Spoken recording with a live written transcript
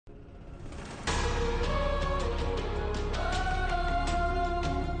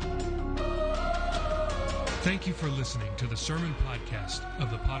Thank you for listening to the sermon podcast of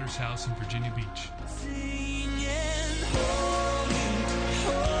the Potter's House in Virginia Beach. Singing, holy,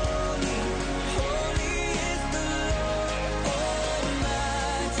 holy, holy is the Lord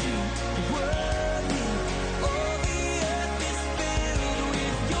Almighty. Worthy, all the earth is filled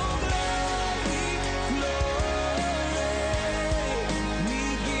with your glory, glory.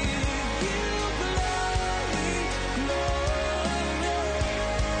 We give you glory, glory.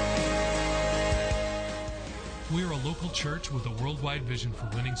 We are a local church with a worldwide vision for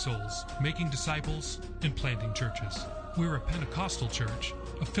winning souls, making disciples, and planting churches. We're a Pentecostal church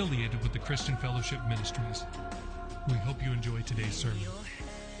affiliated with the Christian Fellowship Ministries. We hope you enjoy today's sermon.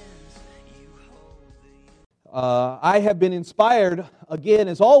 I have been inspired, again,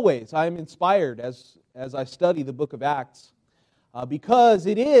 as always, I am inspired as I study the book of Acts, because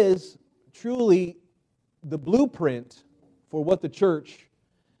it is truly the blueprint for what the church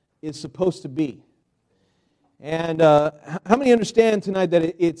is supposed to be. And how many understand tonight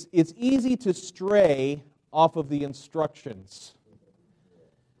that it's easy to stray off of the instructions?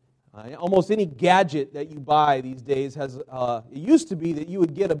 Almost any gadget that you buy these days has, it used to be that you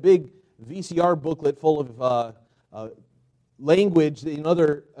would get a big VCR booklet full of language in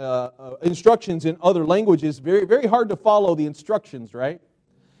other, instructions in other languages. Very, very hard to follow the instructions, right?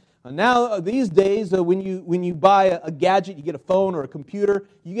 Now, these days, when you buy a gadget, you get a phone or a computer,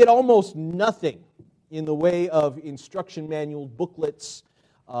 you get almost nothing in the way of instruction manuals, booklets,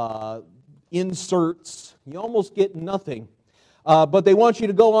 inserts. You almost get nothing. But they want you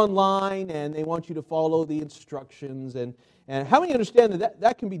to go online and they want you to follow the instructions. And how many understand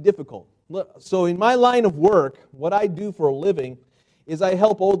that can be difficult? So in my line of work, what I do for a living is I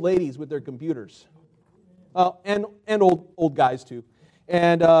help old ladies with their computers. And old guys too.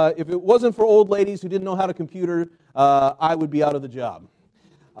 And if it wasn't for old ladies who didn't know how to computer, I would be out of the job.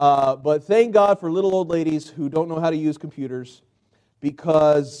 But thank God for little old ladies who don't know how to use computers,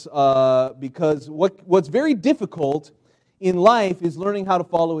 because what's very difficult in life is learning how to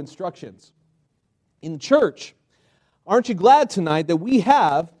follow instructions. In church, aren't you glad tonight that we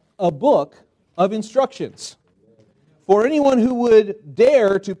have a book of instructions? For anyone who would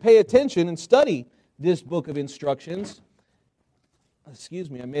dare to pay attention and study this book of instructions,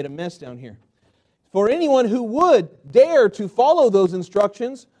 excuse me, I made a mess down here. For anyone who would dare to follow those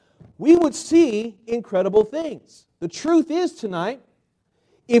instructions, we would see incredible things. The truth is tonight,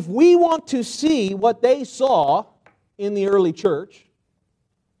 if we want to see what they saw in the early church,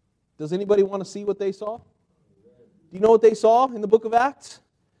 does anybody want to see what they saw? Do you know what they saw in the book of Acts?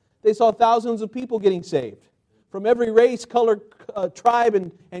 They saw thousands of people getting saved from every race, color,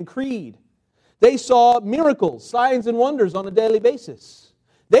 tribe, and creed. They saw miracles, signs, and wonders on a daily basis.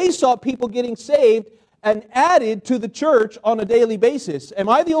 They saw people getting saved and added to the church on a daily basis. Am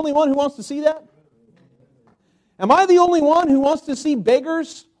I the only one who wants to see that? Am I the only one who wants to see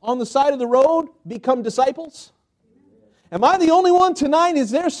beggars on the side of the road become disciples? Am I the only one tonight?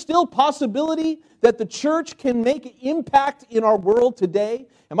 Is there still possibility that the church can make an impact in our world today?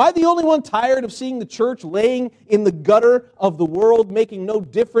 Am I the only one tired of seeing the church laying in the gutter of the world, making no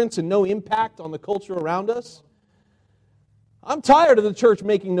difference and no impact on the culture around us? I'm tired of the church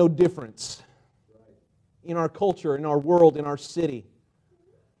making no difference in our culture, in our world, in our city.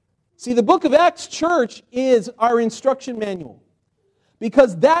 See, the book of Acts church is our instruction manual,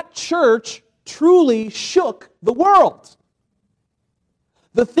 because that church truly shook the world.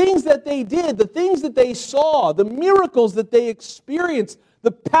 The things that they did, the things that they saw, the miracles that they experienced,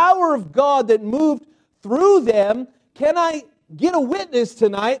 the power of God that moved through them, can I get a witness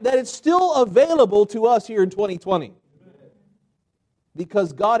tonight that it's still available to us here in 2020?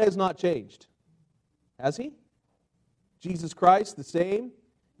 Because God has not changed. Has He? Jesus Christ the same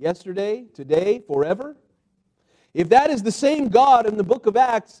yesterday, today, forever? If that is the same God in the book of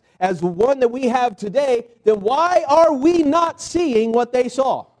Acts as the one that we have today, then why are we not seeing what they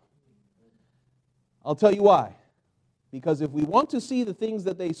saw? I'll tell you why. Because if we want to see the things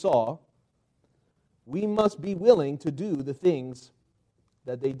that they saw, we must be willing to do the things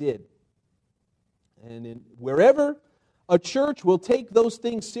that they did. And wherever a church will take those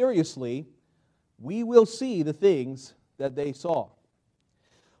things seriously, we will see the things that they saw.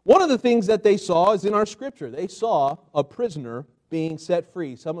 One of the things that they saw is in our scripture. They saw a prisoner being set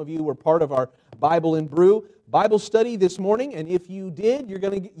free. Some of you were part of our Bible and Brew Bible study this morning, and if you did,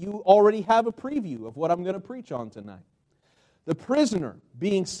 you already have a preview of what I'm going to preach on tonight. The prisoner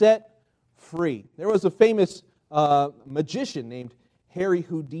being set free. There was a famous magician named Harry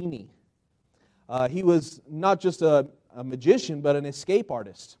Houdini. He was not just a magician, but an escape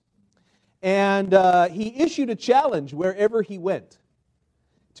artist. And he issued a challenge wherever he went.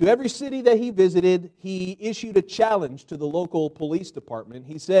 To every city that he visited, he issued a challenge to the local police department.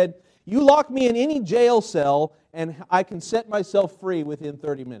 He said, "You lock me in any jail cell and I can set myself free within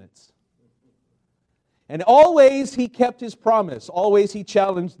 30 minutes." And always he kept his promise. Always he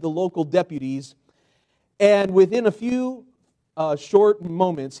challenged the local deputies. And within a few short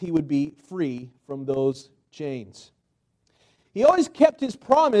moments, he would be free from those chains. He always kept his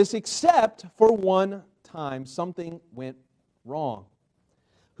promise, except for one time something went wrong.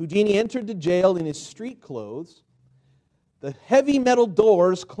 Houdini entered the jail in his street clothes. The heavy metal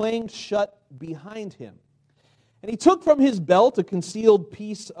doors clanged shut behind him. And he took from his belt a concealed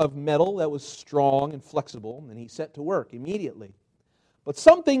piece of metal that was strong and flexible, and he set to work immediately. But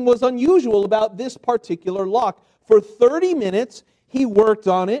something was unusual about this particular lock. For 30 minutes, he worked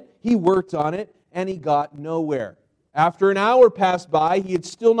on it, and he got nowhere. After an hour passed by, he had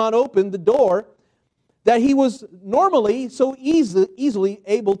still not opened the door that he was normally so easily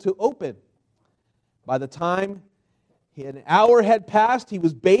able to open. By the time an hour had passed, he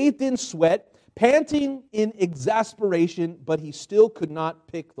was bathed in sweat, panting in exasperation, but he still could not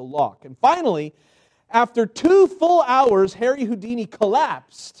pick the lock. And finally, after 2 full hours, Harry Houdini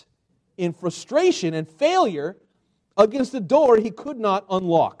collapsed in frustration and failure against a door he could not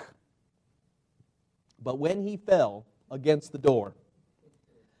unlock. But when he fell against the door,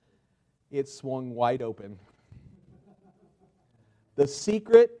 it swung wide open. The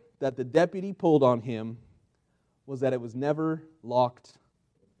secret that the deputy pulled on him was that it was never locked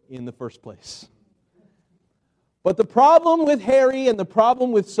in the first place. But the problem with Harry and the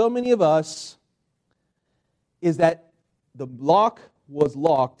problem with so many of us is that the lock was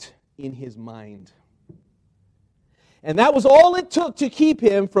locked in his mind. And that was all it took to keep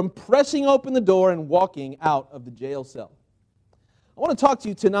him from pressing open the door and walking out of the jail cell. I want to talk to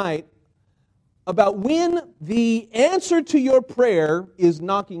you tonight about when the answer to your prayer is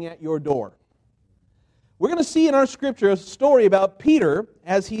knocking at your door. We're going to see in our scripture a story about Peter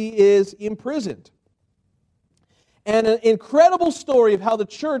as he is imprisoned. And an incredible story of how the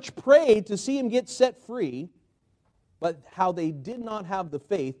church prayed to see him get set free, but how they did not have the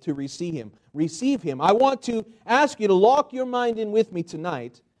faith to receive him. I want to ask you to lock your mind in with me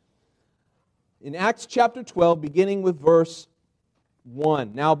tonight in Acts chapter 12, beginning with verse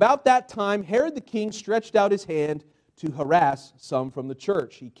 1. Now about that time, Herod the king stretched out his hand to harass some from the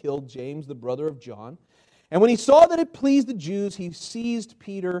church. He killed James, the brother of John. And when he saw that it pleased the Jews, he seized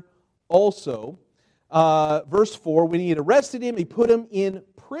Peter also. Verse 4, when he had arrested him, he put him in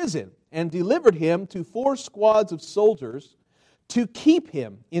prison and delivered him to 4 squads of soldiers to keep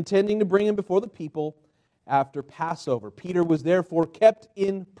him, intending to bring him before the people after Passover. Peter was therefore kept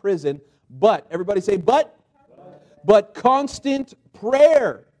in prison, but, everybody say, but constant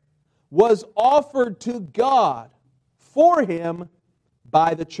prayer was offered to God for him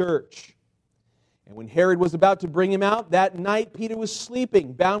by the church. And when Herod was about to bring him out, that night Peter was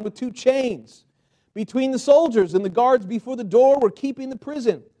sleeping, bound with 2 chains. Between the soldiers and the guards before the door were keeping the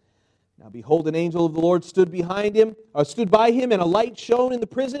prison. Now behold, an angel of the Lord stood by him, and a light shone in the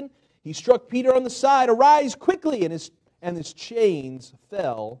prison. He struck Peter on the side. "Arise quickly!" And his chains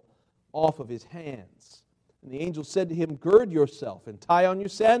fell off of his hands. And the angel said to him, "Gird yourself and tie on your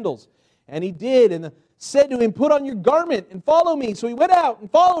sandals." And he did, and said to him, "Put on your garment and follow me." So he went out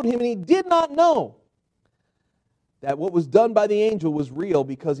and followed him, and he did not know that what was done by the angel was real,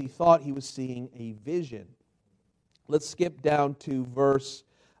 because he thought he was seeing a vision. Let's skip down to verse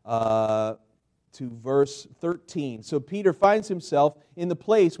 13. So Peter finds himself in the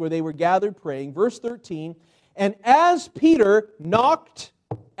place where they were gathered praying. Verse 13, and as Peter knocked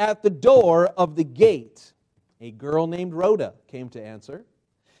at the door of the gate, a girl named Rhoda came to answer.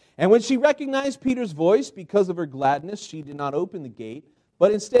 And when she recognized Peter's voice, because of her gladness, she did not open the gate,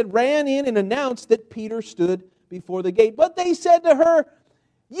 but instead ran in and announced that Peter stood before the gate. But they said to her,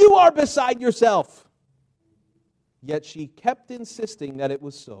 "You are beside yourself." Yet she kept insisting that it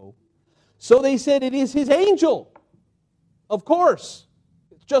was so. So they said, "It is his angel." Of course,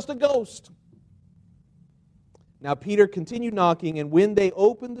 it's just a ghost. Now Peter continued knocking, and when they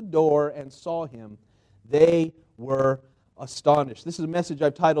opened the door and saw him, they were astonished. This is a message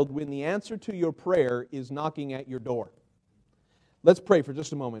I've titled, "When the Answer to Your Prayer is Knocking at Your Door." Let's pray for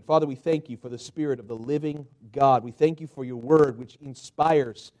just a moment. Father, we thank you for the Spirit of the living God. We thank you for your word, which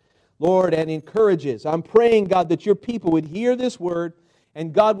inspires, Lord, and encourages. I'm praying, God, that your people would hear this word,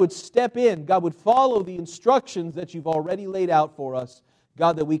 and God would step in. God would follow the instructions that you've already laid out for us.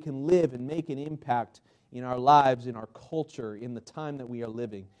 God, that we can live and make an impact in our lives, in our culture, in the time that we are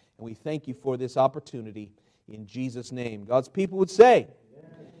living. And we thank you for this opportunity in Jesus' name. God's people would say,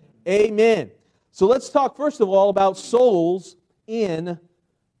 Amen. So let's talk first of all about souls in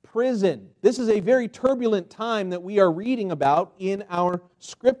prison. This is a very turbulent time that we are reading about in our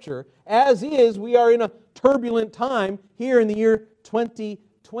Scripture, as is we are in a turbulent time here in the year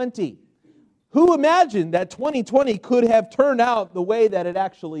 2020. Who imagined that 2020 could have turned out the way that it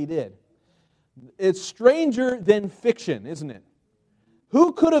actually did? It's stranger than fiction, isn't it?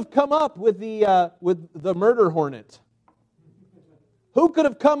 Who could have come up with the murder hornet? Who could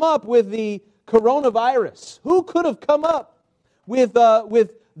have come up with the coronavirus? Who could have come up with the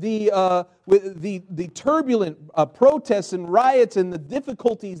turbulent protests and riots and the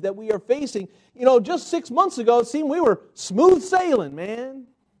difficulties that we are facing? You know, just 6 months ago, it seemed we were smooth sailing, man.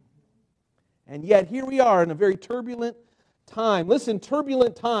 And yet here we are in a very turbulent time. Listen,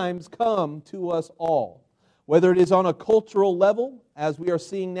 turbulent times come to us all, whether it is on a cultural level, as we are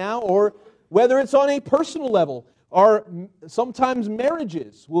seeing now, or whether it's on a personal level. Or sometimes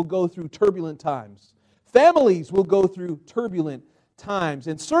marriages will go through turbulent times. Families will go through turbulent times.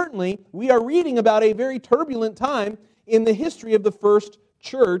 And certainly, we are reading about a very turbulent time in the history of the first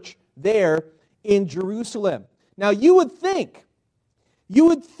church there in Jerusalem. Now, you would think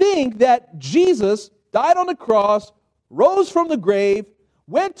that Jesus died on the cross, rose from the grave,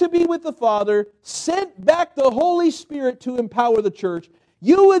 went to be with the Father, sent back the Holy Spirit to empower the church.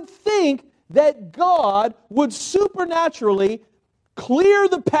 You would think that God would supernaturally clear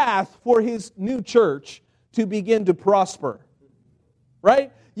the path for His new church to begin to prosper.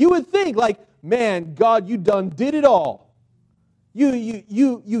 Right? You would think, like, man, God, you done did it all.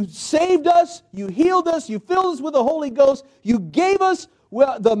 You saved us, you healed us, you filled us with the Holy Ghost, you gave us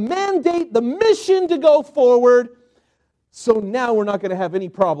the mandate, the mission to go forward. So now we're not going to have any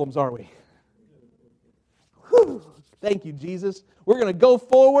problems, are we? Whew. Thank you, Jesus. We're going to go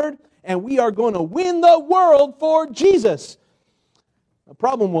forward, and we are going to win the world for Jesus. The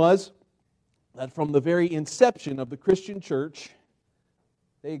problem was that from the very inception of the Christian church,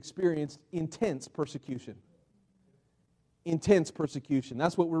 they experienced intense persecution. Intense persecution.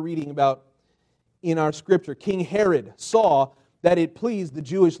 That's what we're reading about in our Scripture. King Herod saw that it pleased the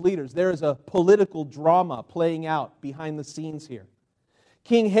Jewish leaders. There is a political drama playing out behind the scenes here.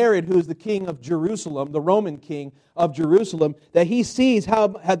 King Herod, who is the king of Jerusalem, the Roman king of Jerusalem, that he sees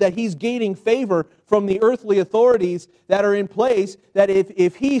that he's gaining favor from the earthly authorities that are in place, that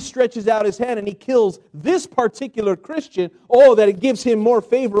if he stretches out his hand and he kills this particular Christian, that it gives him more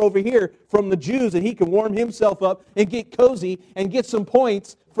favor over here from the Jews, and he can warm himself up and get cozy and get some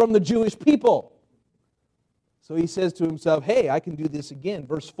points from the Jewish people. So he says to himself, hey, I can do this again.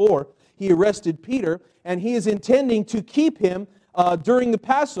 Verse 4, he arrested Peter, and he is intending to keep him during the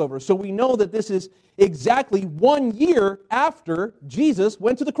Passover. So we know that this is exactly 1 year after Jesus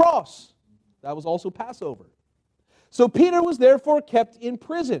went to the cross. That was also Passover. So Peter was therefore kept in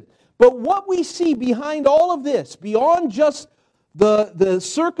prison. But what we see behind all of this, beyond just the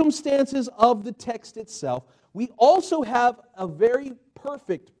circumstances of the text itself, we also have a very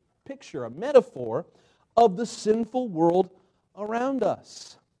perfect picture, a metaphor of the sinful world around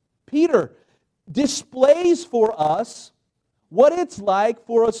us. Peter displays for us what it's like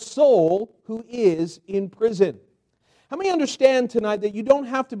for a soul who is in prison. How many understand tonight that you don't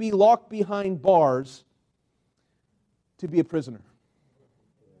have to be locked behind bars to be a prisoner?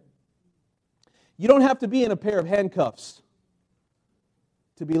 You don't have to be in a pair of handcuffs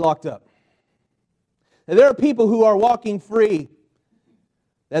to be locked up. And there are people who are walking free,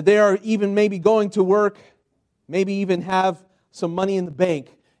 that they are even maybe going to work, maybe even have some money in the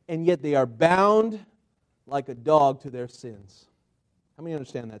bank, and yet they are bound like a dog to their sins. How many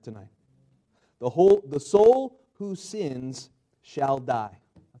understand that tonight? The soul who sins shall die.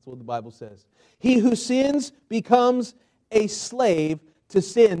 That's what the Bible says. He who sins becomes a slave to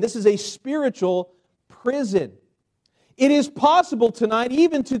sin. This is a spiritual prison. It is possible tonight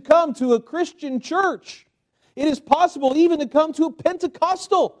even to come to a Christian church. It is possible even to come to a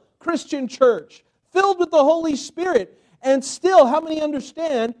Pentecostal Christian church filled with the Holy Spirit. And still, how many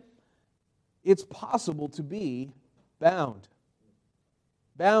understand it's possible to be bound?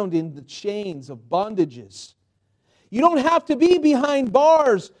 Bound in the chains of bondages. You don't have to be behind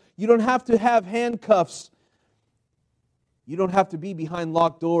bars. You don't have to have handcuffs. You don't have to be behind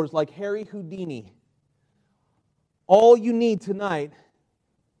locked doors like Harry Houdini. All you need tonight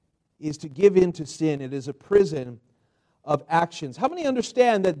is to give in to sin. It is a prison of actions. How many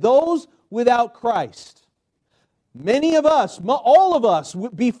understand that those without Christ, many of us, all of us,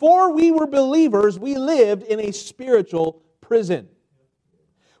 before we were believers, we lived in a spiritual prison.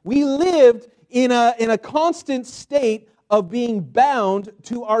 We lived in a constant state of being bound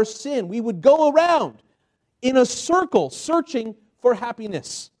to our sin. We would go around in a circle searching for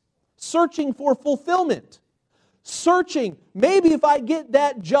happiness, searching for fulfillment, searching. Maybe if I get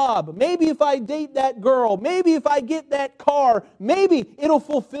that job, maybe if I date that girl, maybe if I get that car, maybe it'll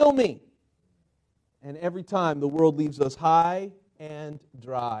fulfill me. And every time the world leaves us high and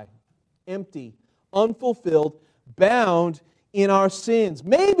dry, empty, unfulfilled, bound in our sins.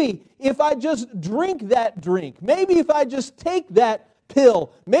 Maybe if I just drink that drink, maybe if I just take that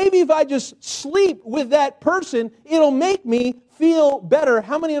pill, maybe if I just sleep with that person, it'll make me feel better.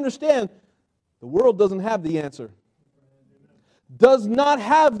 How many understand the world doesn't have the answer? Does not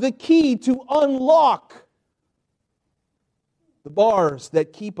have the key to unlock the bars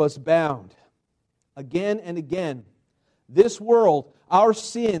that keep us bound. Again and again, this world, our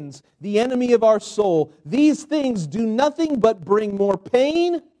sins, the enemy of our soul, these things do nothing but bring more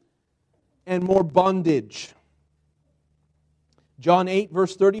pain and more bondage. John 8,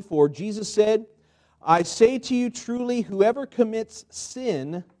 verse 34, Jesus said, I say to you truly, whoever commits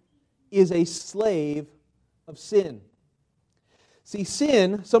sin is a slave of sin. See,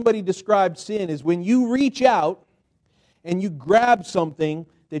 sin, somebody described sin as when you reach out and you grab something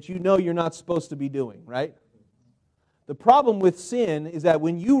that you know you're not supposed to be doing, right? The problem with sin is that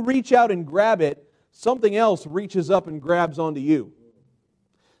when you reach out and grab it, something else reaches up and grabs onto you.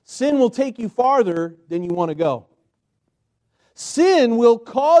 Sin will take you farther than you want to go. Sin will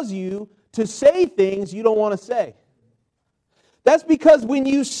cause you to say things you don't want to say. That's because when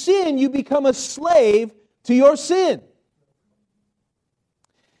you sin, you become a slave to your sin.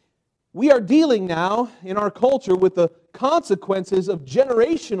 We are dealing now in our culture with the consequences of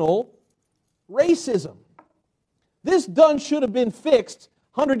generational racism. This done should have been fixed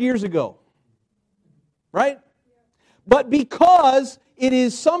 100 years ago. Right? But because it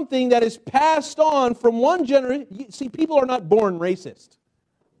is something that is passed on from one generation, see, people are not born racist.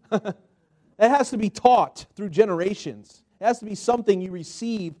 It has to be taught through generations. It has to be something you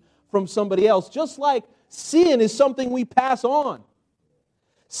receive from somebody else. Just like sin is something we pass on.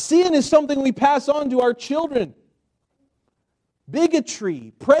 Sin is something we pass on to our children.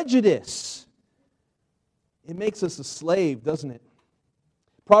 Bigotry, prejudice. It makes us a slave, doesn't it?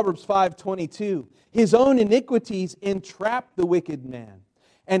 Proverbs 5:22. His own iniquities entrap the wicked man,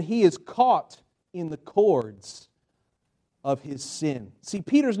 and he is caught in the cords of his sin. See,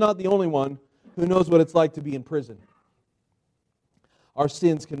 Peter's not the only one who knows what it's like to be in prison. Our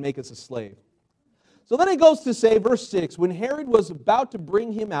sins can make us a slave. So then it goes to say, verse 6, when Herod was about to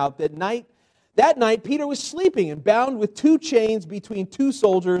bring him out that night, Peter was sleeping and bound with two chains between two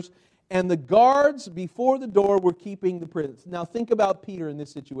soldiers, and the guards before the door were keeping the prison. Now think about Peter in this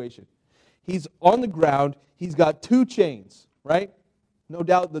situation. He's on the ground. He's got two chains, right? No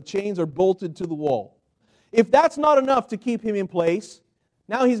doubt the chains are bolted to the wall. If that's not enough to keep him in place,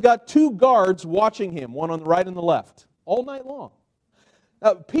 now he's got two guards watching him, one on the right and the left, all night long.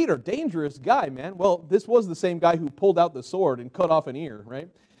 Peter, dangerous guy, man. Well, this was the same guy who pulled out the sword and cut off an ear, right?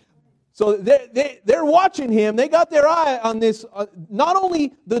 So they're watching him. They got their eye on this, not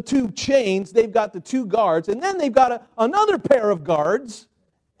only the two chains, they've got the two guards, and then they've got another pair of guards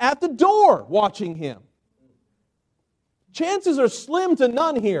at the door watching him. Chances are slim to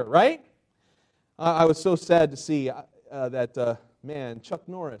none here, right? I was so sad to see that Chuck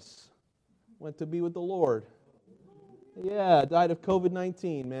Norris went to be with the Lord. Yeah, died of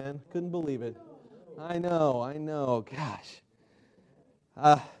COVID-19, man. Couldn't believe it. I know. Gosh.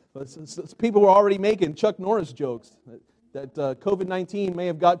 People were already making Chuck Norris jokes that COVID-19 may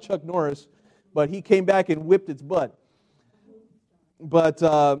have got Chuck Norris, but he came back and whipped its butt. But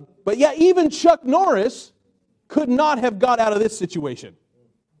yeah, even Chuck Norris could not have got out of this situation.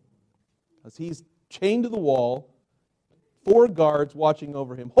 Because he's chained to the wall, 4 guards watching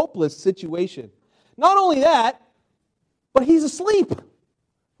over him. Hopeless situation. Not only that, but he's asleep.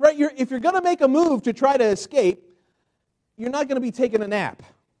 Right? If you're going to make a move to try to escape, you're not going to be taking a nap.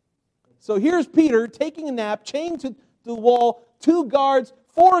 So here's Peter taking a nap, chained to the wall, 2 guards,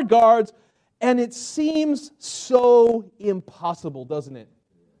 4 guards, and it seems so impossible, doesn't it?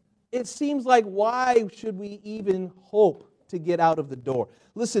 It seems like, why should we even hope to get out of the door?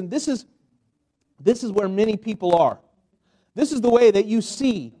 Listen, this is where many people are. This is the way that you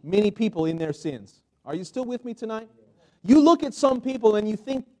see many people in their sins. Are you still with me tonight? You look at some people and you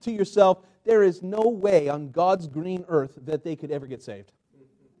think to yourself, there is no way on God's green earth that they could ever get saved.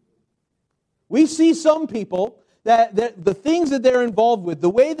 We see some people that the things that they're involved with, the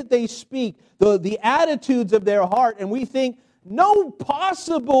way that they speak, the attitudes of their heart, and we think, no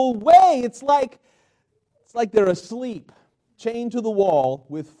possible way. It's like they're asleep, chained to the wall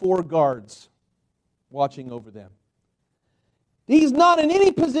with 4 guards watching over them. He's not in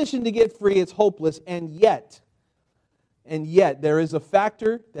any position to get free. It's hopeless, and yet And yet, there is a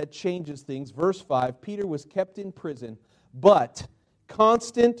factor that changes things. Verse 5, Peter was kept in prison, but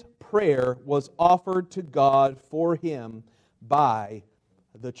constant prayer was offered to God for him by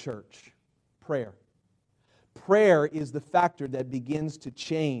the church. Prayer. Prayer is the factor that begins to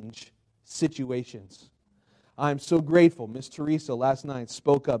change situations. I'm so grateful. Miss Teresa last night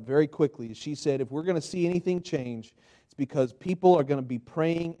spoke up very quickly. She said, if we're going to see anything change, it's because people are going to be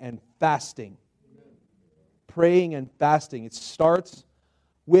praying and fasting. Praying and fasting. It starts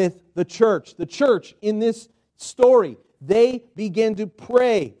with the church. The church in this story, they began to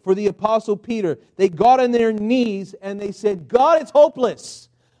pray for the Apostle Peter. They got on their knees and they said, God, it's hopeless,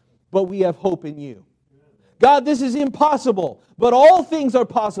 but we have hope in you. God, this is impossible, but all things are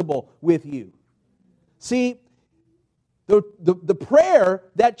possible with you. See, the prayer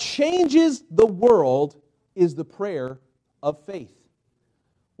that changes the world is the prayer of faith.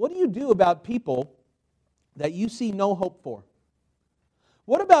 What do you do about people that you see no hope for?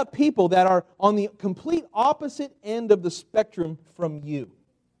 What about people that are on the complete opposite end of the spectrum from you?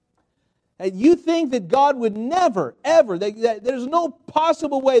 And you think that God would never, ever, that there's no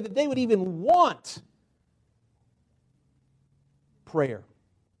possible way that they would even want prayer.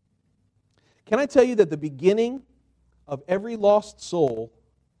 Can I tell you that the beginning of every lost soul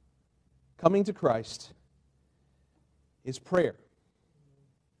coming to Christ is prayer?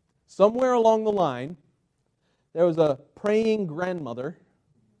 Somewhere along the line, there was a praying grandmother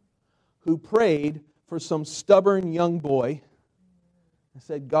who prayed for some stubborn young boy and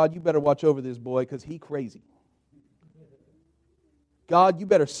said, God, you better watch over this boy because he's crazy. God, you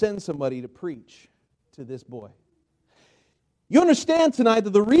better send somebody to preach to this boy. You understand tonight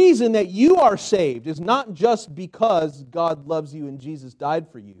that the reason that you are saved is not just because God loves you and Jesus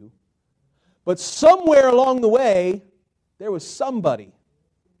died for you, but somewhere along the way, there was somebody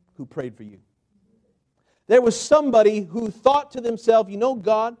who prayed for you. There was somebody who thought to themselves, you know,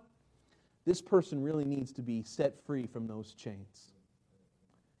 God, this person really needs to be set free from those chains.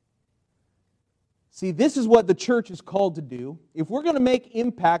 See, this is what the church is called to do. If we're going to make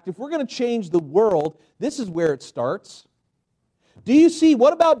impact, if we're going to change the world, this is where it starts. Do you see,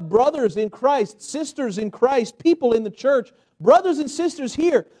 what about brothers in Christ, sisters in Christ, people in the church, brothers and sisters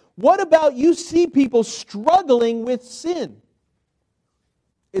here? What about you see people struggling with sin?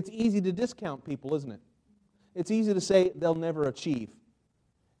 It's easy to discount people, isn't it? It's easy to say they'll never achieve.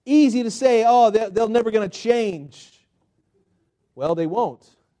 Easy to say, oh, they're never going to change. Well, they won't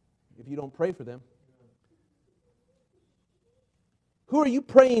if you don't pray for them. Who are you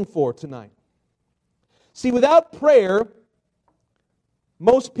praying for tonight? See, without prayer,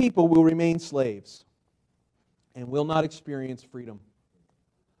 most people will remain slaves and will not experience freedom.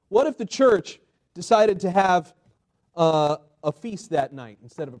 What if the church decided to have a feast that night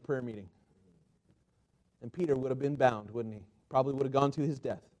instead of a prayer meeting? And Peter would have been bound, wouldn't he? Probably would have gone to his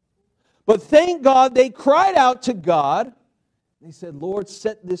death. But thank God they cried out to God. They said, Lord,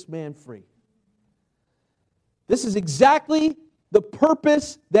 set this man free. This is exactly the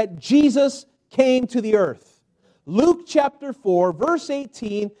purpose that Jesus came to the earth. Luke chapter 4, verse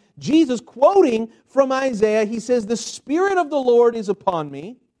 18, Jesus quoting from Isaiah, he says, the Spirit of the Lord is upon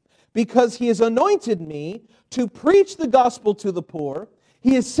me, because He has anointed me to preach the gospel to the poor.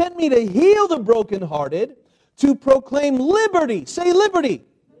 He has sent me to heal the brokenhearted, to proclaim liberty. Say liberty.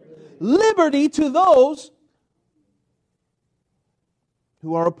 Liberty to those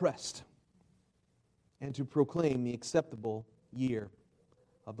who are oppressed, and to proclaim the acceptable year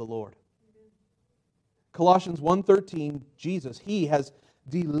of the Lord. Colossians 1:13, Jesus, He has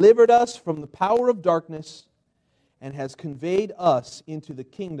delivered us from the power of darkness and has conveyed us into the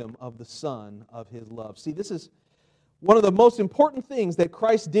kingdom of the Son of His love. See, this is one of the most important things that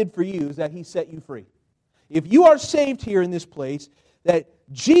Christ did for you, is that He set you free. If you are saved here in this place, that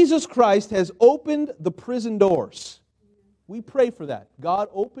Jesus Christ has opened the prison doors. We pray for that. God,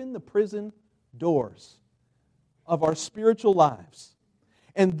 open the prison doors of our spiritual lives.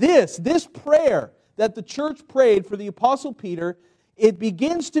 And this prayer that the church prayed for the Apostle Peter, it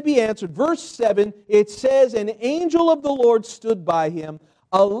begins to be answered. Verse 7, it says, an angel of the Lord stood by him,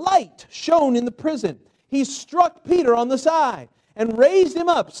 a light shone in the prison. He struck Peter on the side and raised him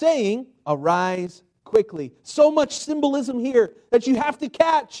up, saying, arise quickly. So much symbolism here that you have to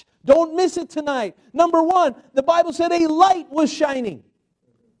catch. Don't miss it tonight. Number one, the Bible said a light was shining.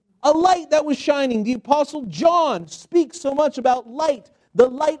 A light that was shining. The Apostle John speaks so much about light. The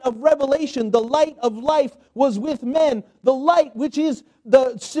light of revelation, the light of life was with men. The light which is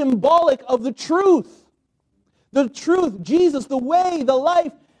the symbolic of the truth. The truth, Jesus, the way, the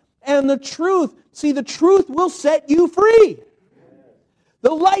life, and the truth. See, the truth will set you free.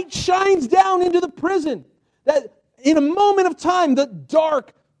 The light shines down into the prison. in a moment of time, the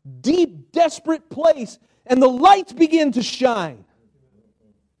dark, deep, desperate place, and the lights begin to shine.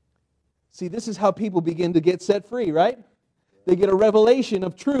 See, this is how people begin to get set free, right? They get a revelation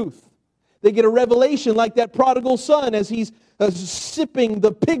of truth. They get a revelation like that prodigal son as he's sipping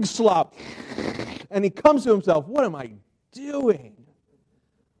the pig slop. And he comes to himself, what am I doing?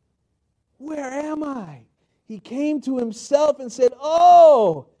 Where am I? He came to himself and said,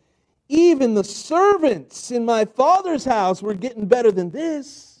 oh, even the servants in my father's house were getting better than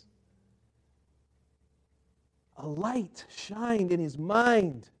this. A light shined in his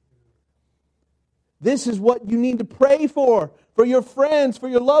mind. This is what you need to pray for your friends, for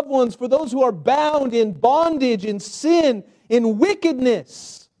your loved ones, for those who are bound in bondage, in sin, in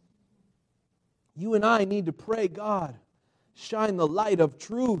wickedness. You and I need to pray, God, shine the light of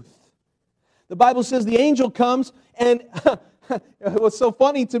truth. The Bible says the angel comes, and what's so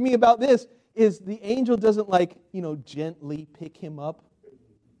funny to me about this is the angel doesn't gently pick him up.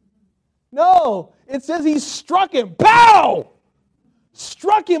 No, it says he struck him. Pow!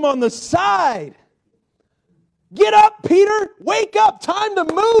 Struck him on the side. Get up, Peter. Wake up. Time to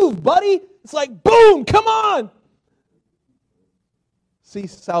move, buddy. It's like, boom, come on. See,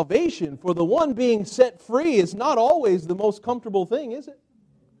 salvation for the one being set free is not always the most comfortable thing, is it?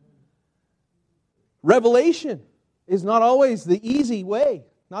 Revelation is not always the easy way,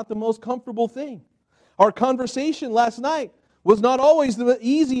 not the most comfortable thing. Our conversation last night was not always the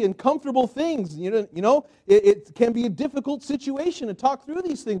easy and comfortable things. It can be a difficult situation to talk through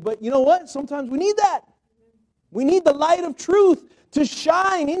these things, but you know what? Sometimes we need that. We need the light of truth to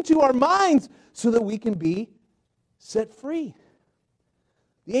shine into our minds so that we can be set free.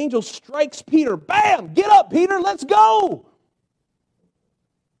 The angel strikes Peter. Bam! Get up, Peter. Let's go.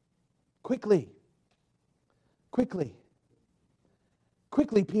 Quickly. Quickly.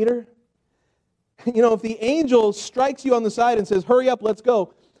 Quickly, Peter. If the angel strikes you on the side and says, hurry up, let's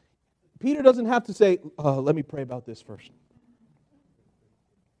go, Peter doesn't have to say, let me pray about this first.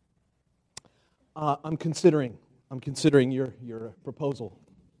 I'm considering your proposal.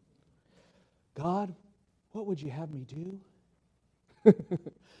 God, what would you have me do?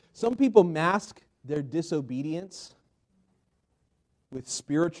 Some people mask their disobedience with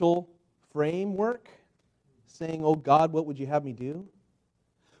spiritual framework, saying, oh God, what would you have me do?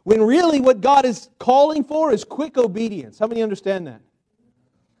 When really what God is calling for is quick obedience. How many understand that?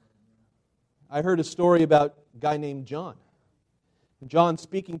 I heard a story about a guy named John. John,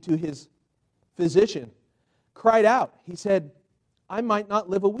 speaking to his physician, cried out. He said, I might not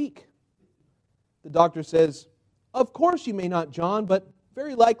live a week. The doctor says, of course you may not, John, but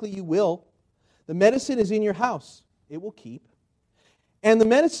very likely you will. The medicine is in your house. It will keep. And the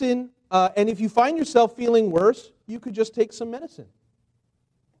medicine, and if you find yourself feeling worse, you could just take some medicine.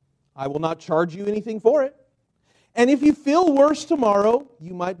 I will not charge you anything for it. And if you feel worse tomorrow,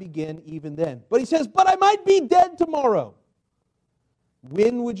 you might begin even then. But he says, but I might be dead tomorrow.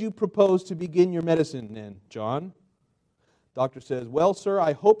 When would you propose to begin your medicine then, John? Doctor says, well, sir,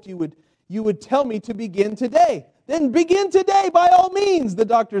 I hoped you would tell me to begin today. Then begin today by all means, the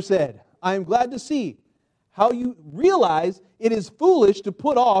doctor said. I am glad to see how you realize it is foolish to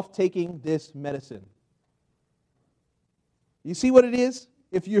put off taking this medicine. You see what it is?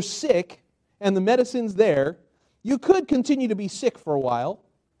 If you're sick and the medicine's there, you could continue to be sick for a while,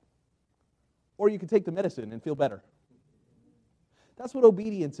 or you could take the medicine and feel better. That's what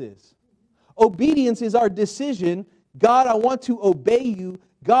obedience is. Obedience is our decision. God, I want to obey you.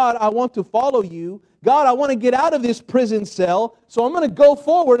 God, I want to follow you. God, I want to get out of this prison cell, so I'm going to go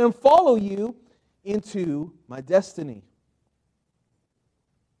forward and follow you into my destiny.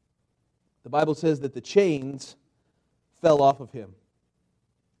 The Bible says that the chains fell off of him.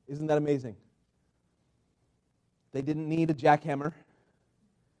 Isn't that amazing? They didn't need a jackhammer.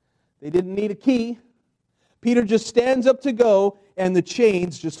 They didn't need a key. Peter just stands up to go, and the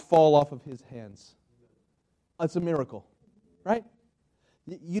chains just fall off of his hands. It's a miracle, right?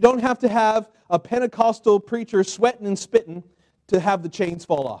 You don't have to have a Pentecostal preacher sweating and spitting to have the chains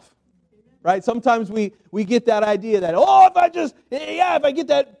fall off, right? Sometimes we get that idea that, if I get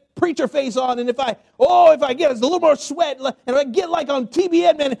that preacher face on, and if I get a little more sweat, and if I get like on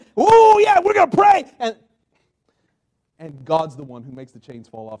TBN, man, we're going to pray. And God's the one who makes the chains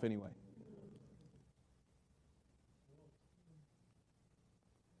fall off anyway.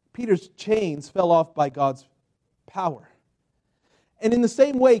 Peter's chains fell off by God's power. And in the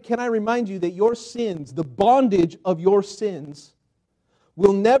same way, can I remind you that your sins, the bondage of your sins,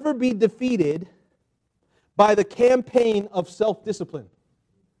 will never be defeated by the campaign of self-discipline.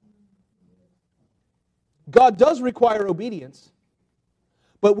 God does require obedience,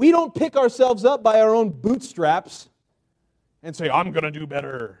 But we don't pick ourselves up by our own bootstraps and say, I'm going to do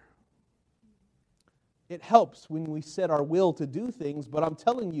better. It helps when we set our will to do things, but I'm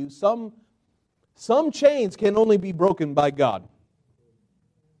telling you, some chains can only be broken by God.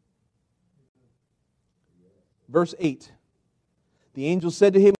 Verse 8. The angel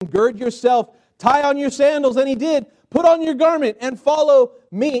said to him, gird yourself, tie on your sandals, and he did. Put on your garment and follow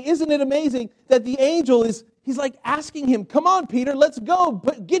me. Isn't it amazing that the angel he's like asking him, come on, Peter, let's go.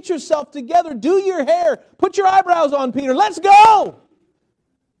 Get yourself together. Do your hair. Put your eyebrows on, Peter. Let's go.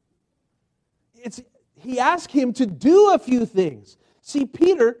 He asked him to do a few things. See,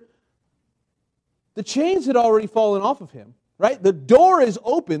 Peter, the chains had already fallen off of him, right? The door is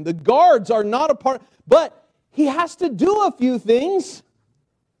open. The guards are not a part, but he has to do a few things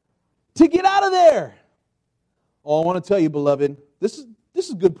to get out of there. Oh, I want to tell you, beloved, this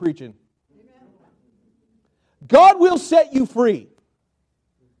is good preaching. God will set you free,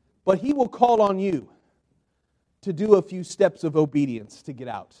 but He will call on you to do a few steps of obedience to get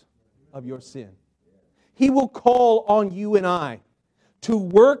out of your sin. He will call on you and I to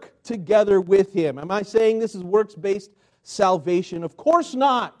work together with Him. Am I saying this is works-based salvation? Of course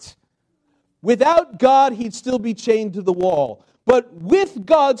not. Without God, he'd still be chained to the wall. But with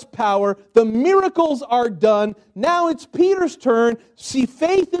God's power, the miracles are done. Now it's Peter's turn. See,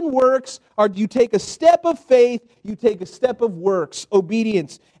 faith and works are you take a step of faith, you take a step of works,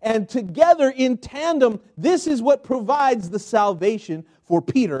 obedience. And together in tandem, this is what provides the salvation for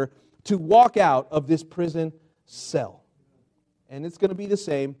Peter to walk out of this prison cell. And it's going to be the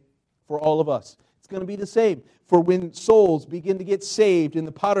same for all of us. It's going to be the same for when souls begin to get saved in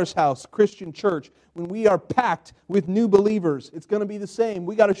the Potter's House Christian Church. When we are packed with new believers, it's going to be the same.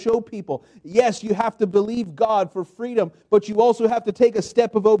 We got to show people, yes, you have to believe God for freedom, but you also have to take a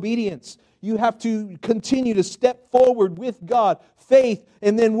step of obedience. You have to continue to step forward with God. Faith,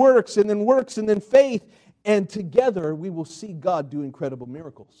 and then works, and then works, and then faith. And together we will see God do incredible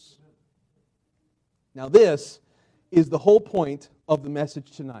miracles. Now this is the whole point of the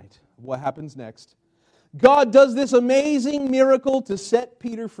message tonight. What happens next? God does this amazing miracle to set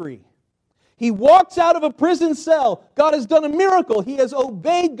Peter free. He walks out of a prison cell. God has done a miracle. He has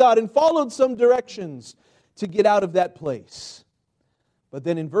obeyed God and followed some directions to get out of that place. But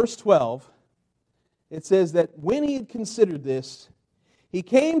then in verse 12, it says that when he had considered this, he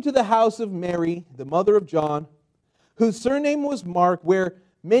came to the house of Mary, the mother of John, whose surname was Mark, where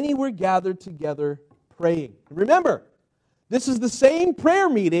many were gathered together praying. Remember, this is the same prayer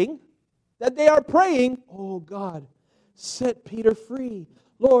meeting that they are praying, oh God, set Peter free.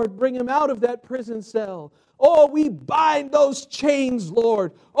 Lord, bring him out of that prison cell. Oh, we bind those chains,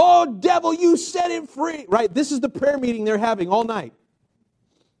 Lord. Oh, devil, you set him free. Right, this is the prayer meeting they're having all night.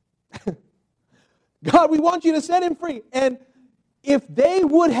 God, we want you to set him free. And if they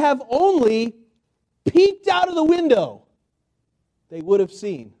would have only peeked out of the window, they would have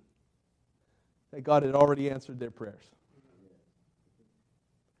seen that God had already answered their prayers.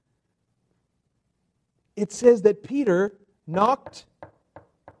 It says that Peter knocked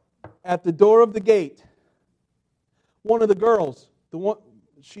at the door of the gate. One of the girls,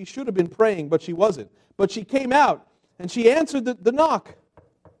 she should have been praying, but she wasn't. But she came out and she answered the knock.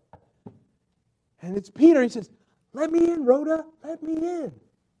 And it's Peter. He says, let me in, Rhoda, let me in.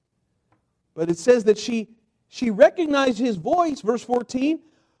 But it says that she recognized his voice, verse 14,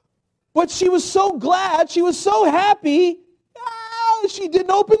 but she was so glad, she was so happy, she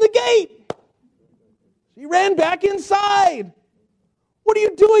didn't open the gate. She ran back inside. What are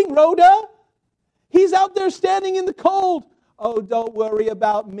you doing, Rhoda? He's out there standing in the cold. Oh, don't worry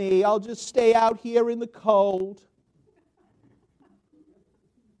about me. I'll just stay out here in the cold.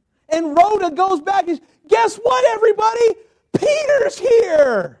 And Rhoda goes back and says, guess what, everybody? Peter's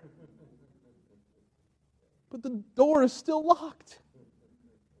here. But the door is still locked.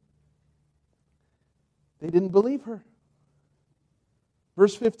 They didn't believe her.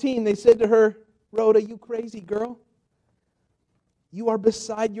 Verse 15, they said to her, Rhoda, you crazy girl. You are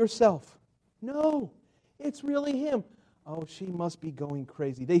beside yourself. No, it's really him. Oh, she must be going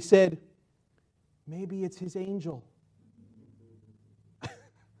crazy. They said, maybe it's his angel.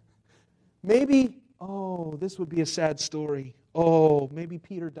 Maybe, oh, this would be a sad story. Oh, maybe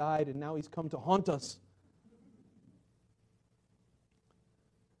Peter died and now he's come to haunt us.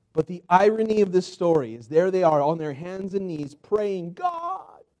 But the irony of this story is there they are on their hands and knees praying,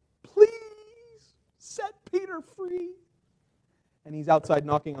 God, please set Peter free. And he's outside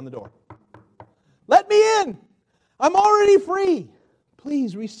knocking on the door. Let me in. I'm already free.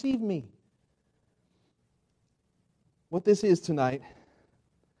 Please receive me. What this is tonight,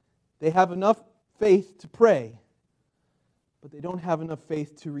 they have enough faith to pray, but they don't have enough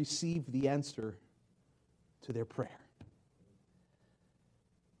faith to receive the answer to their prayer.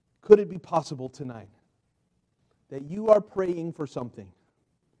 Could it be possible tonight that you are praying for something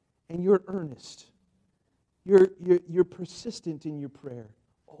and you're earnest, you're persistent in your prayer?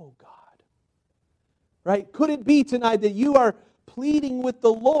 Oh God. Right? Could it be tonight that you are pleading with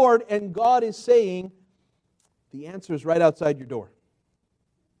the Lord and God is saying, the answer is right outside your door.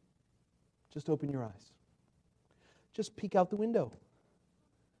 Just open your eyes. Just peek out the window.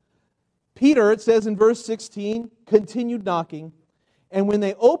 Peter, it says in verse 16, continued knocking, and when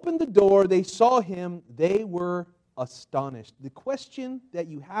they opened the door, they saw him, they were astonished. The question that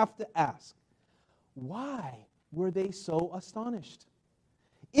you have to ask, why were they so astonished?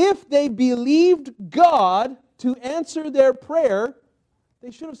 If they believed God to answer their prayer,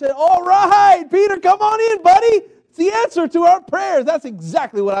 they should have said, all right, Peter, come on in, buddy. It's the answer to our prayers. That's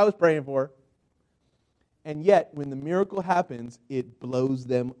exactly what I was praying for. And yet, when the miracle happens, it blows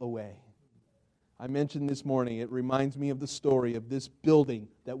them away. I mentioned this morning, it reminds me of the story of this building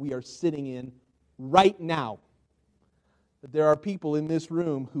that we are sitting in right now. That there are people in this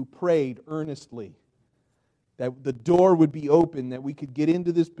room who prayed earnestly that the door would be open, that we could get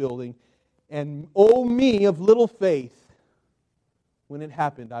into this building. And oh me of little faith, when it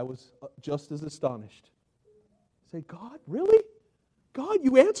happened, I was just as astonished. I say, God, really? God,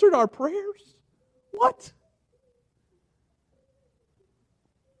 you answered our prayers? What?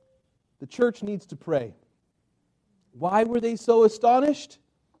 The church needs to pray. Why were they so astonished?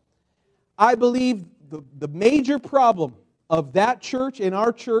 I believe the major problem of that church and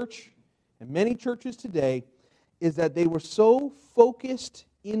our church and many churches today is that they were so focused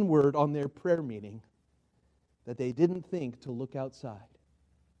inward on their prayer meeting that they didn't think to look outside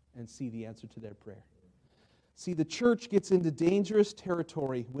and see the answer to their prayer. See, the church gets into dangerous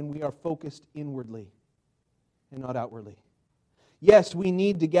territory when we are focused inwardly and not outwardly. Yes, we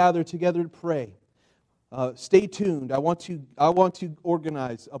need to gather together to pray. Stay tuned. I want to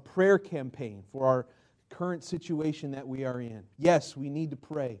organize a prayer campaign for our current situation that we are in. Yes, we need to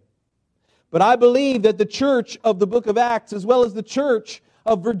pray. But I believe that the church of the book of Acts, as well as the church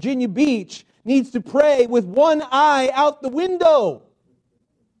of Virginia Beach, needs to pray with one eye out the window,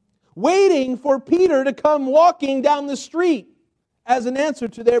 waiting for Peter to come walking down the street as an answer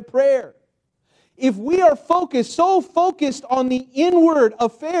to their prayer. If we are so focused on the inward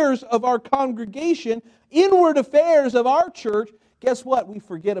affairs of our congregation, inward affairs of our church, guess what? We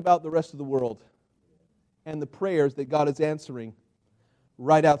forget about the rest of the world and the prayers that God is answering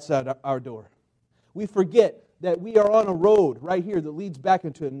right outside our door. We forget that we are on a road right here that leads back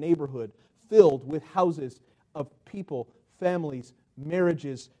into a neighborhood filled with houses of people, families,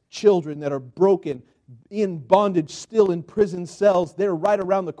 marriages, children that are broken, in bondage, still in prison cells. They're right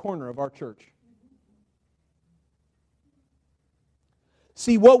around the corner of our church.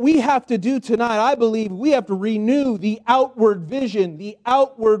 See, what we have to do tonight, I believe, we have to renew the outward vision, the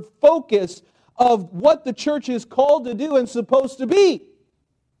outward focus of what the church is called to do and supposed to be.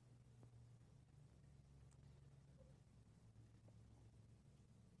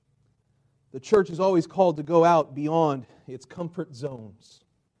 The church is always called to go out beyond its comfort zones.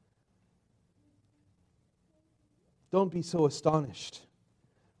 Don't be so astonished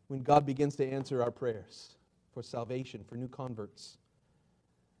when God begins to answer our prayers for salvation, for new converts.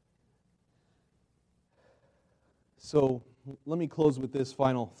 So let me close with this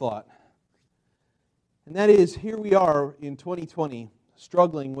final thought. And that is, here we are in 2020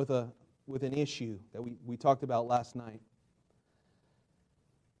 struggling with an issue that we talked about last night.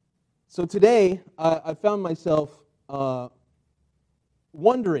 So today, I found myself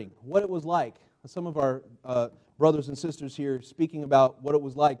wondering what it was like. Some of our brothers and sisters here speaking about what it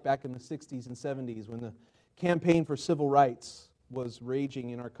was like back in the 60s and 70s when the campaign for civil rights was raging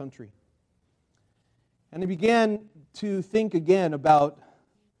in our country. And I began to think again about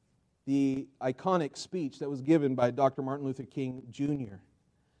the iconic speech that was given by Dr. Martin Luther King Jr.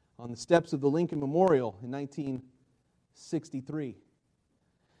 on the steps of the Lincoln Memorial in 1963.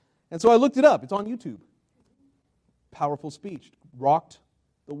 And so I looked it up. It's on YouTube. Powerful speech. Rocked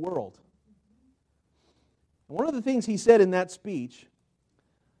the world. And one of the things he said in that speech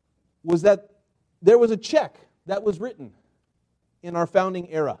was that there was a check that was written in our founding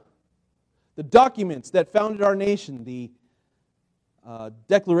era. The documents that founded our nation, the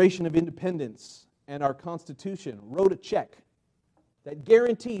Declaration of Independence and our Constitution, wrote a check that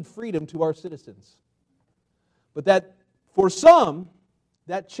guaranteed freedom to our citizens. But that for some,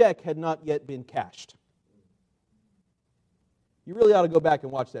 that check had not yet been cashed. You really ought to go back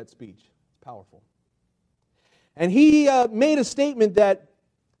and watch that speech. It's powerful. And he made a statement that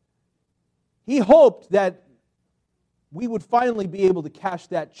he hoped that we would finally be able to cash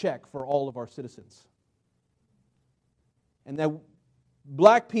that check for all of our citizens. And that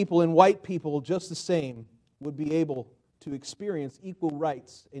black people and white people, just the same, would be able to experience equal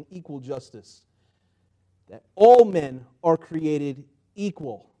rights and equal justice. That all men are created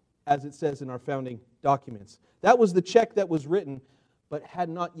equal, as it says in our founding documents. That was the check that was written, but had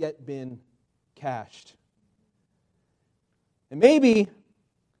not yet been cashed. And maybe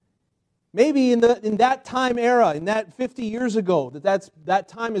in that time era, in that 50 years ago, that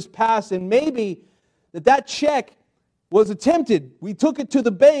time has passed, and maybe that check was attempted. We took it to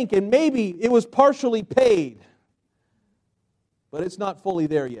the bank, and maybe it was partially paid. But it's not fully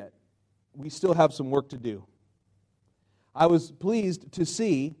there yet. We still have some work to do. I was pleased to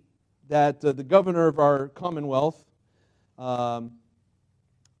see that the governor of our Commonwealth, I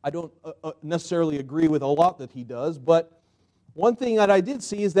don't necessarily agree with a lot that he does, but one thing that I did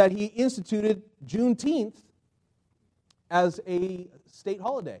see is that he instituted Juneteenth as a state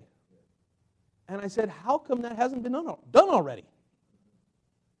holiday. And I said, how come that hasn't been done already?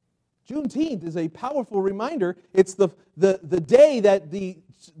 Juneteenth is a powerful reminder. It's the day that the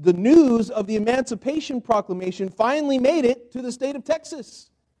news of the Emancipation Proclamation finally made it to the state of Texas.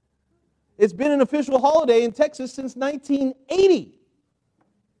 It's been an official holiday in Texas since 1980.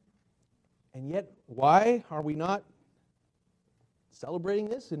 And yet, why are we not celebrating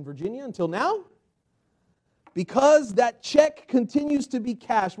this in Virginia until now? Because that check continues to be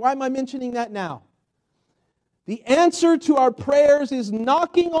cashed. Why am I mentioning that now? The answer to our prayers is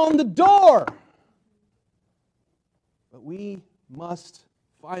knocking on the door. But we must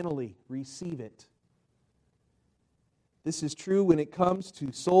finally receive it. This is true when it comes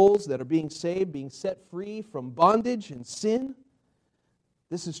to souls that are being saved, being set free from bondage and sin.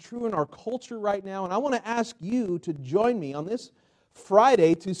 This is true in our culture right now, and I want to ask you to join me on this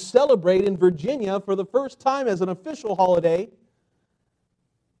Friday to celebrate in Virginia for the first time as an official holiday,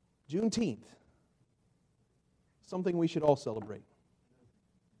 Juneteenth. Something we should all celebrate.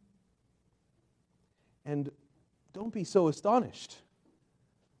 And don't be so astonished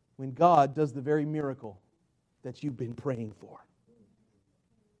when God does the very miracle that you've been praying for.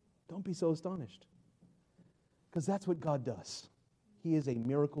 Don't be so astonished. Because that's what God does. He is a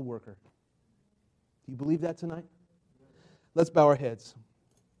miracle worker. Do you believe that tonight? Let's bow our heads.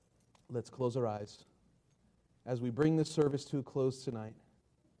 Let's close our eyes as we bring this service to a close tonight.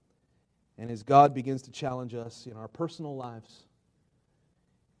 And as God begins to challenge us in our personal lives,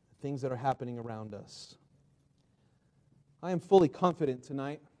 the things that are happening around us, I am fully confident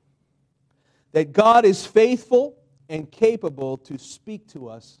tonight that God is faithful and capable to speak to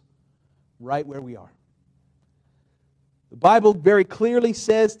us right where we are. The Bible very clearly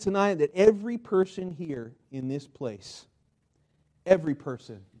says tonight that every person here in this place, every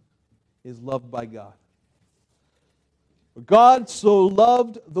person is loved by God. For God so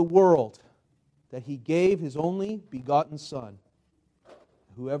loved the world that He gave His only begotten Son.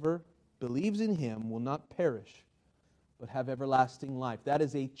 Whoever believes in Him will not perish, but have everlasting life. That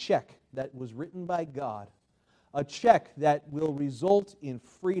is a check that was written by God. A check that will result in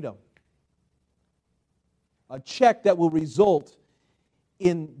freedom. A check that will result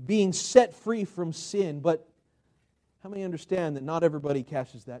in being set free from sin. But how many understand that not everybody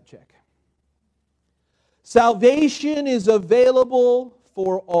cashes that check? Salvation is available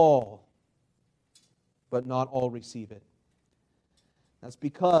for all, but not all receive it. That's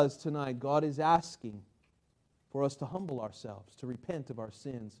because tonight God is asking for us to humble ourselves, to repent of our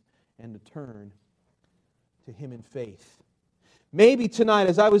sins, and to turn to Him in faith. Maybe tonight,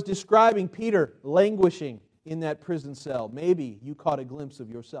 as I was describing Peter languishing in that prison cell, maybe you caught a glimpse of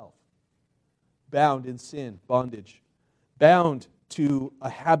yourself, bound in sin, bondage, bound to a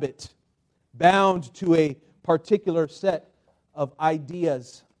habit, bound to a particular set of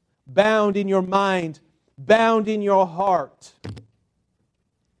ideas, bound in your mind, bound in your heart.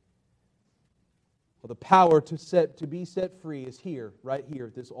 Well, the power to be set free is here, right here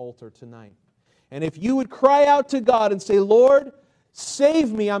at this altar tonight. And if you would cry out to God and say, Lord,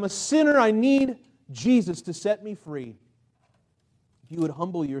 save me, I'm a sinner, I need Jesus to set me free. If you would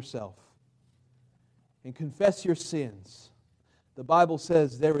humble yourself and confess your sins, the Bible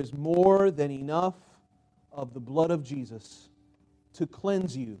says there is more than enough of the blood of Jesus to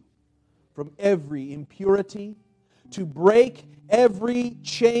cleanse you from every impurity, to break every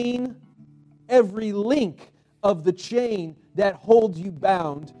chain, every link of the chain that holds you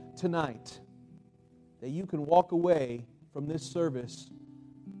bound tonight. That you can walk away from this service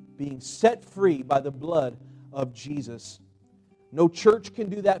being set free by the blood of Jesus. No church can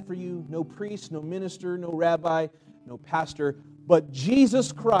do that for you, no priest, no minister, no rabbi, no pastor, but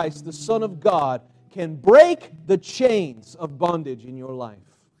Jesus Christ, the Son of God, can break the chains of bondage in your life.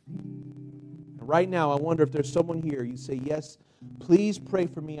 And right now, I wonder if there's someone here, you say, yes, please pray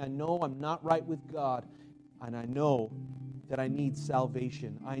for me. I know I'm not right with God, and I know that I need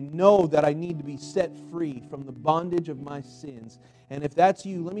salvation. I know that I need to be set free from the bondage of my sins. And if that's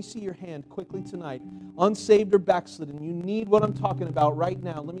you, let me see your hand quickly tonight. Unsaved or backslidden, you need what I'm talking about right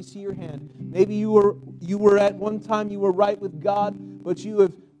now. Let me see your hand. Maybe you were at one time you were right with God, but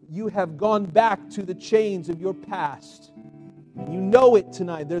you have gone back to the chains of your past. You know it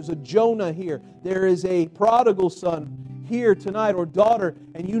tonight. There's a Jonah here. There is a prodigal son here tonight, or daughter,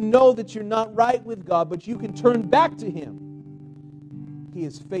 and you know that you're not right with God, but you can turn back to Him. He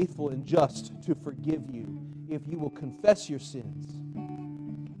is faithful and just to forgive you if you will confess your sins,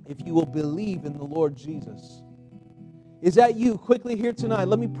 if you will believe in the Lord Jesus. Is that you? Quickly here tonight,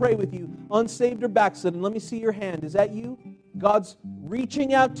 let me pray with you. Unsaved or backslidden, let me see your hand. Is that you? God's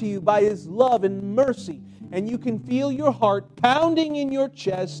reaching out to you by His love and mercy, and you can feel your heart pounding in your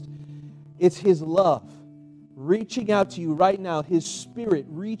chest. It's His love reaching out to you right now, His Spirit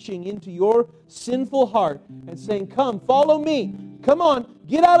reaching into your sinful heart and saying, come, follow me. Come on,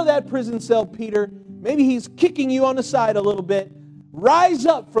 get out of that prison cell, Peter. Maybe He's kicking you on the side a little bit. Rise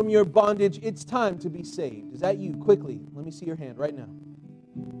up from your bondage. It's time to be saved. Is that you? Quickly, let me see your hand right now.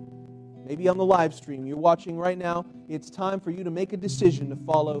 Maybe on the live stream you're watching right now. It's time for you to make a decision to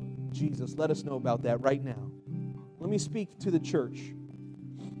follow Jesus. Let us know about that right now. Let me speak to the church.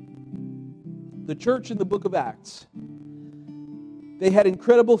 The church in the book of Acts, they had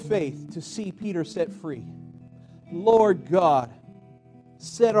incredible faith to see Peter set free. Lord God,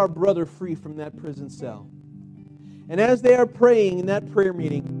 set our brother free from that prison cell. And as they are praying in that prayer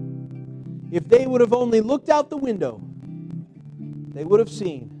meeting, if they would have only looked out the window, they would have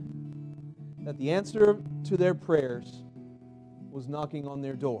seen that the answer to their prayers was knocking on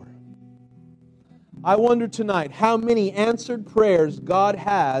their door. I wonder tonight how many answered prayers God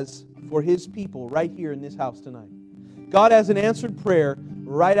has for His people right here in this house tonight. God has an answered prayer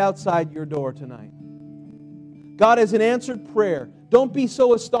right outside your door tonight. God has an answered prayer. Don't be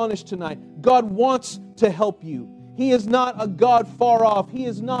so astonished tonight. God wants to help you. He is not a God far off. He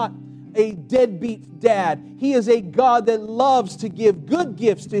is not a deadbeat dad. He is a God that loves to give good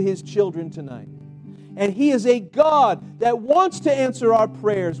gifts to His children tonight. And He is a God that wants to answer our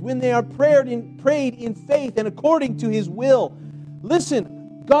prayers when they are prayed in faith and according to His will.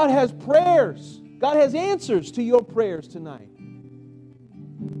 Listen, God has prayers. God has answers to your prayers tonight.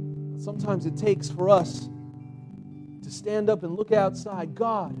 Sometimes it takes for us to stand up and look outside.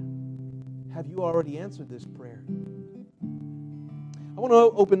 God, have you already answered this prayer? I want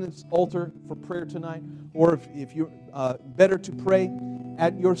to open this altar for prayer tonight, or if you're better to pray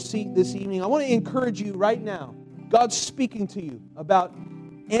at your seat this evening. I want to encourage you right now. God's speaking to you about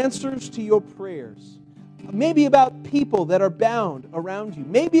answers to your prayers. Maybe about people that are bound around you.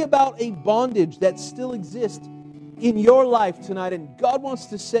 Maybe about a bondage that still exists in your life tonight, and God wants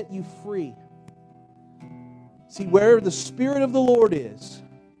to set you free. See, where the Spirit of the Lord is,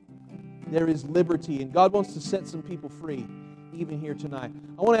 there is liberty, and God wants to set some people free even here tonight.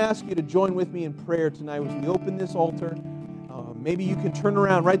 I want to ask you to join with me in prayer tonight as we open this altar. Maybe you can turn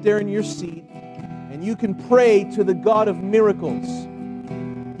around right there in your seat and you can pray to the God of miracles.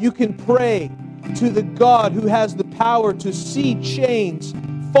 You can pray to the God who has the power to see chains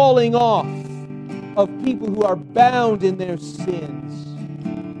falling off of people who are bound in their sins.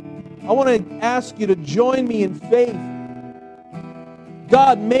 I want to ask you to join me in faith.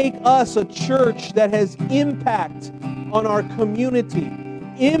 God, make us a church that has impact on our community,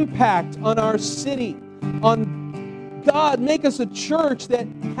 impact on our city. God, make us a church that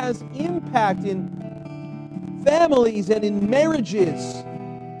has impact in families and in marriages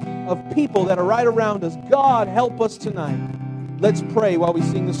of people that are right around us. God, help us tonight. Let's pray while we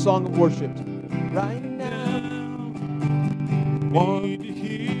sing the song of worship. Right now, Want to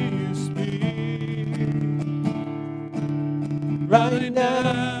hear you speak. right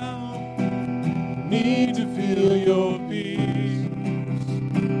now, Need to feel your peace.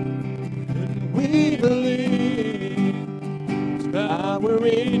 And we believe there's power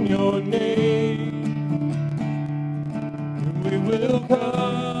in your name. And we will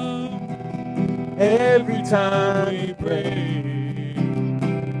come every time we pray.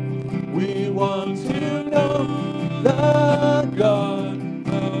 We want to know the God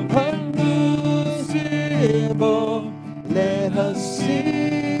of invisible. let us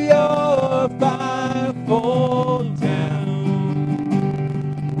see your fire fall down.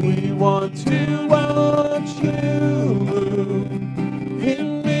 We want to watch you move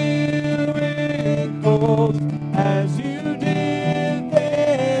in miracles as you did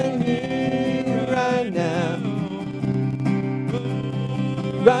then here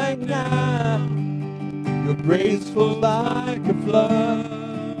flows like a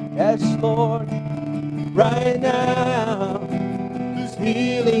flood. Yes, Lord, right now, there's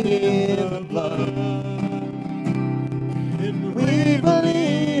healing in the blood. And we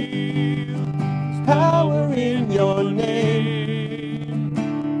believe there's power in your name.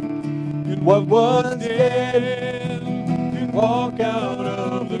 And what was dead can walk out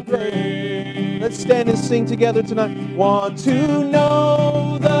of the grave. Let's stand and sing together tonight. Want to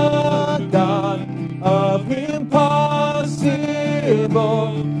know the God of impossible.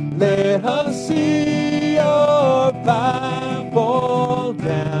 Let us see your fire fall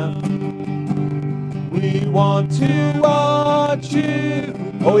down. We want to watch you,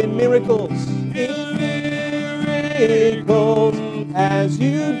 oh, in miracles, as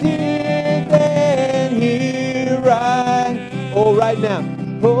you did then here right now.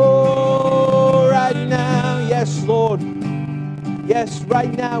 Oh, right now, yes, Lord. Yes,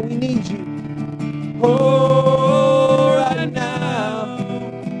 right now we need you. Oh, right now.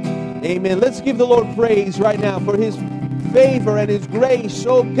 Amen. Let's give the Lord praise right now for His favor and His grace.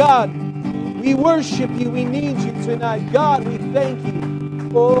 Oh, God, we worship you. We need you tonight. God, we thank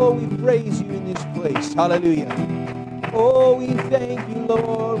you. Oh, we praise you in this place. Hallelujah. Oh, we thank you,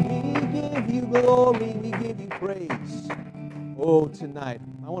 Lord. We give you glory. We give you praise. Oh, tonight,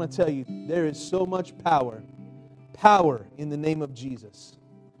 I want to tell you, there is so much power. Power in the name of Jesus.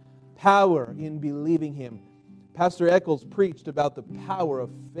 Power in believing Him. Pastor Eccles preached about the power of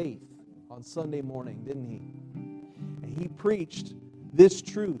faith on Sunday morning, didn't he? And he preached this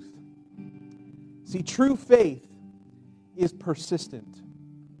truth. See, true faith is persistent.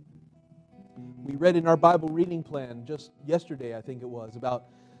 We read in our Bible reading plan just yesterday, I think it was, about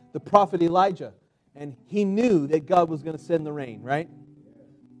the prophet Elijah. And he knew that God was going to send the rain, right?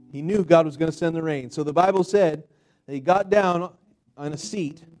 He knew God was going to send the rain. So the Bible said that he got down on a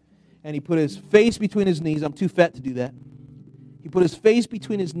seat and he put his face between his knees. I'm too fat to do that. He put his face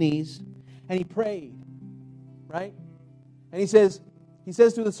between his knees and he prayed, right? And he says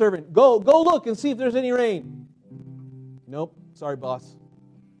to the servant, go look and see if there's any rain. Nope, sorry boss,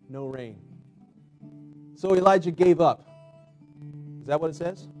 no rain. So Elijah gave up. Is that what it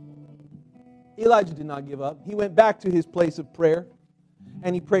says? Elijah did not give up. He went back to his place of prayer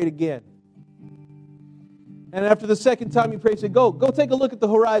and he prayed again. And after the second time he prayed, he said, go take a look at the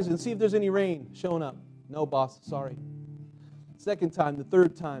horizon, see if there's any rain showing up. No, boss, sorry. Second time, the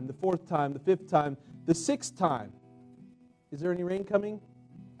third time, the fourth time, the fifth time, the sixth time. Is there any rain coming?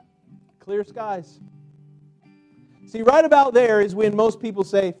 Clear skies. See, right about there is when most people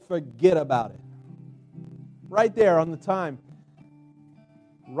say, forget about it. Right there on the time.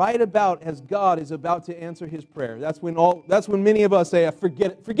 Right about as God is about to answer His prayer. That's when many of us say,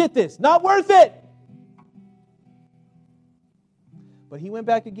 forget this, not worth it. But he went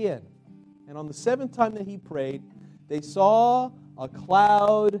back again. And on the seventh time that he prayed, they saw a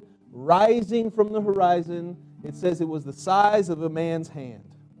cloud rising from the horizon. It says it was the size of a man's hand.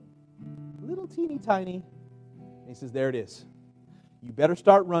 Little teeny tiny. And he says, there it is. You better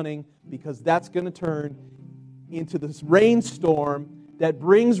start running because that's going to turn into this rainstorm that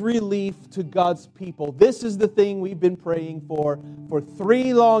brings relief to God's people. This is the thing we've been praying for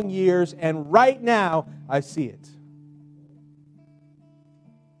 3 long years, and right now I see it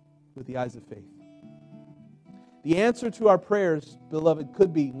with the eyes of faith. The answer to our prayers, beloved,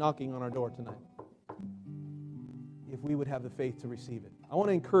 could be knocking on our door tonight if we would have the faith to receive it. I want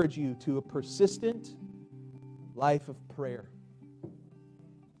to encourage you to a persistent life of prayer.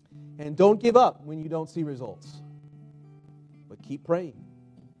 And don't give up when you don't see results. But keep praying.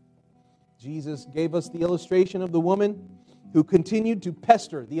 Jesus gave us the illustration of the woman who continued to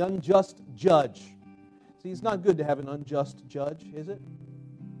pester the unjust judge. See, it's not good to have an unjust judge, is it?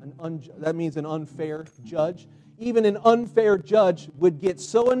 That means an unfair judge. Even an unfair judge would get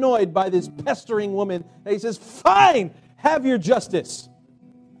so annoyed by this pestering woman that he says, fine, have your justice.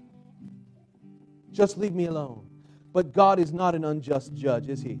 Just leave me alone. But God is not an unjust judge,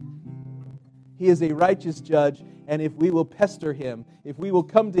 is He? He is a righteous judge, and if we will pester Him, if we will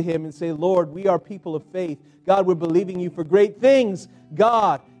come to Him and say, Lord, we are people of faith. God, we're believing You for great things.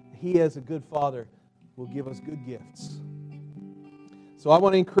 God, He as a good Father will give us good gifts. So I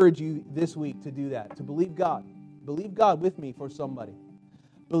want to encourage you this week to do that, to believe God. Believe God with me for somebody.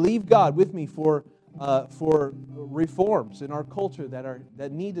 Believe God with me for reforms in our culture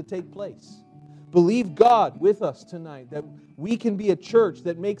that need to take place. Believe God with us tonight that we can be a church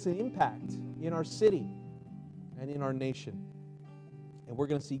that makes an impact in our city and in our nation. And we're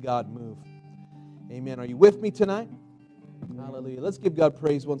going to see God move. Amen. Are you with me tonight? Hallelujah. Let's give God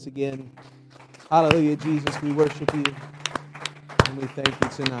praise once again. Hallelujah, Jesus. We worship You. And we thank You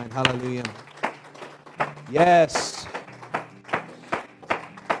tonight. Hallelujah. Yes.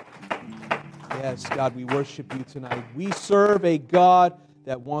 Yes, God, we worship you tonight. We serve a God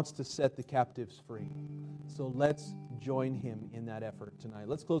that wants to set the captives free. So let's join him in that effort tonight.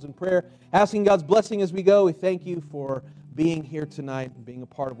 Let's close in prayer, asking God's blessing as we go. We thank you for being here tonight and being a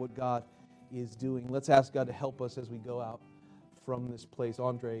part of what God is doing. Let's ask God to help us as we go out from this place.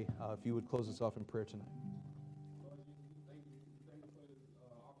 Andre, if you would close us off in prayer tonight. Lord Jesus, thank you. Thank you for this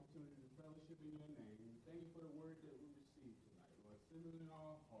opportunity to fellowship in your name. Thank you for the word that we received tonight, Lord. Send it in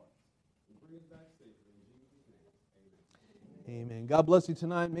our hearts and bring us back safely. In Jesus' name, amen. Amen. God bless you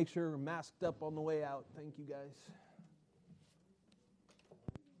tonight. Make sure you're masked up on the way out. Thank you, guys.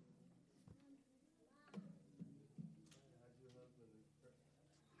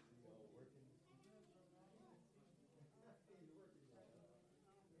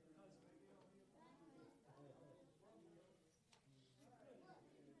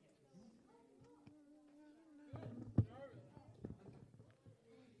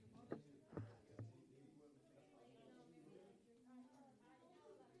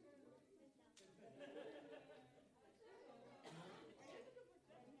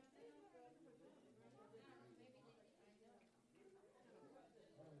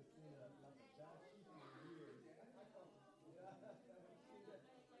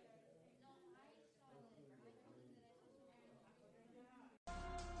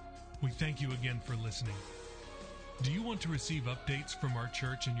 We thank you again for listening. Do you want to receive updates from our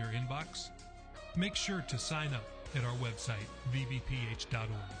church in your inbox? Make sure to sign up at our website, vbph.org.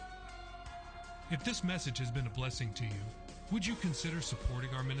 If this message has been a blessing to you, would you consider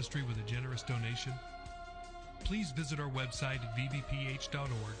supporting our ministry with a generous donation? Please visit our website at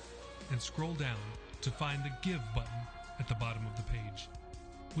vbph.org and scroll down to find the Give button at the bottom of the page.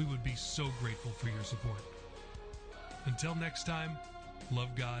 We would be so grateful for your support. Until next time,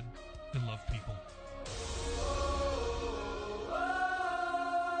 love God and love people.